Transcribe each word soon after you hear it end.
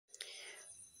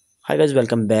Hi guys,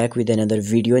 welcome back with another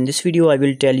video. In this video I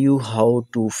will tell you how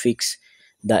to fix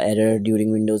the error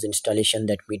during Windows installation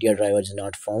that media driver is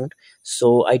not found.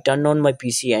 So I turn on my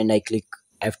PC and I click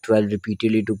F12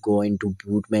 repeatedly to go into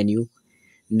boot menu.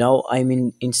 Now I'm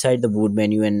inside the boot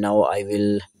menu, and now I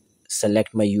will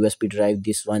select my USB drive.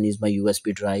 This one is my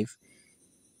USB drive.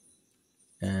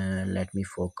 Let me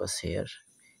focus here.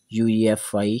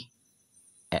 UEFI.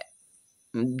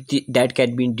 That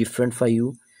can be different for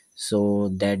you, so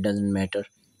that doesn't matter.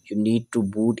 You need to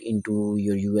boot into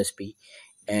your USB,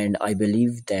 and I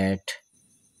believe that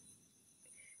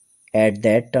at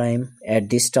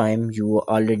this time you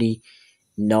already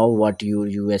know what your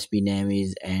USB name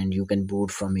is and you can boot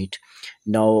from it.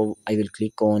 Now I will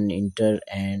click on enter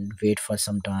and wait for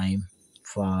some time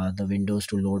for the Windows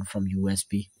to load from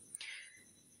USB.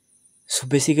 So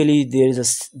basically there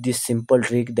is this simple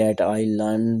trick that I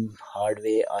learned hard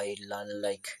way. I learned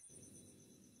like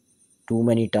too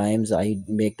many times. I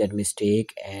make that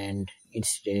mistake, and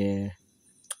instead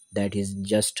that is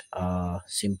just a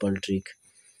simple trick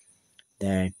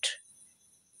that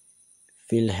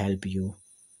will help you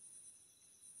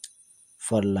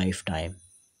for lifetime.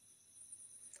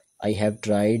 I have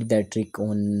tried that trick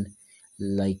on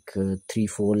like 3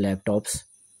 4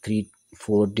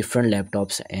 different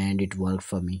laptops, and it worked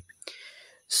for me.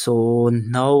 So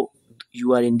now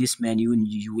you are in this menu and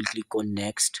you will click on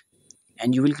next,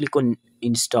 and you will click on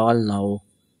install now,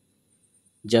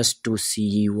 just to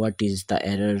see what is the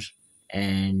error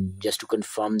and just to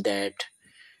confirm that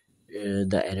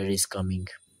the error is coming.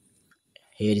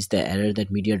 Here is the error that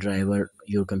media driver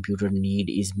your computer need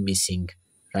is missing,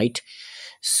 right?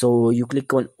 So you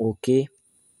click on OK,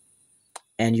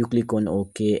 and you click on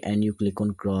OK, and you click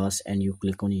on cross, and you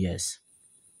click on yes.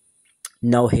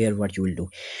 Now here what you will do,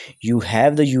 you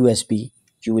have the USB,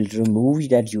 you will remove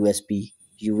that USB,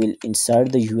 you will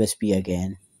insert the USB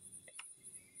again,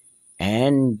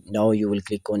 and now you will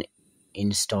click on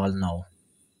install now.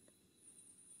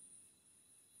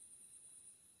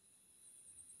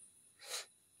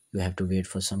 You have to wait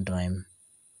for some time,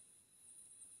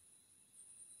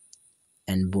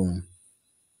 and boom,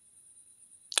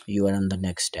 you are on the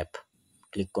next step.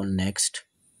 Click on next,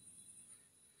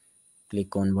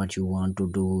 click on what you want to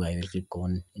do. I will click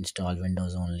on install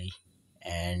Windows only,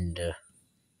 and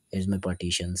here's my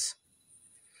partitions.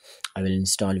 I will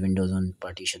install Windows on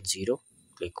partition 0.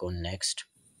 Click on next.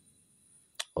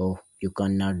 Oh, you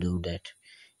cannot do that.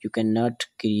 You cannot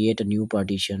create a new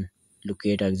partition,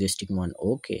 locate existing one.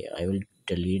 Okay, I will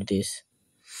delete this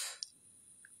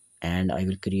and I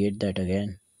will create that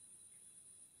again.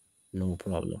 No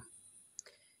problem.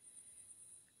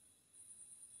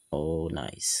 Oh,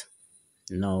 nice.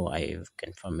 Now I've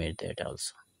confirmed that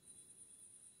also.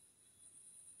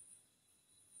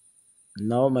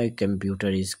 Now my computer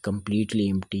is completely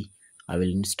empty. I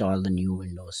will install the new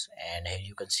Windows, and here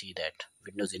you can see that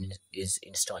Windows is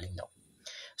installing now.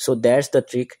 So that's the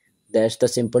trick. That's the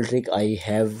simple trick. I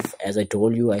have, as I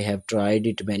told you, I have tried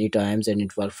it many times and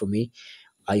it worked for me.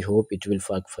 I hope it will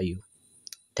work for you.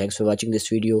 Thanks for watching this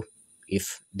video.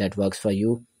 If that works for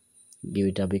you, give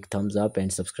it a big thumbs up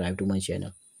and subscribe to my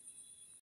channel.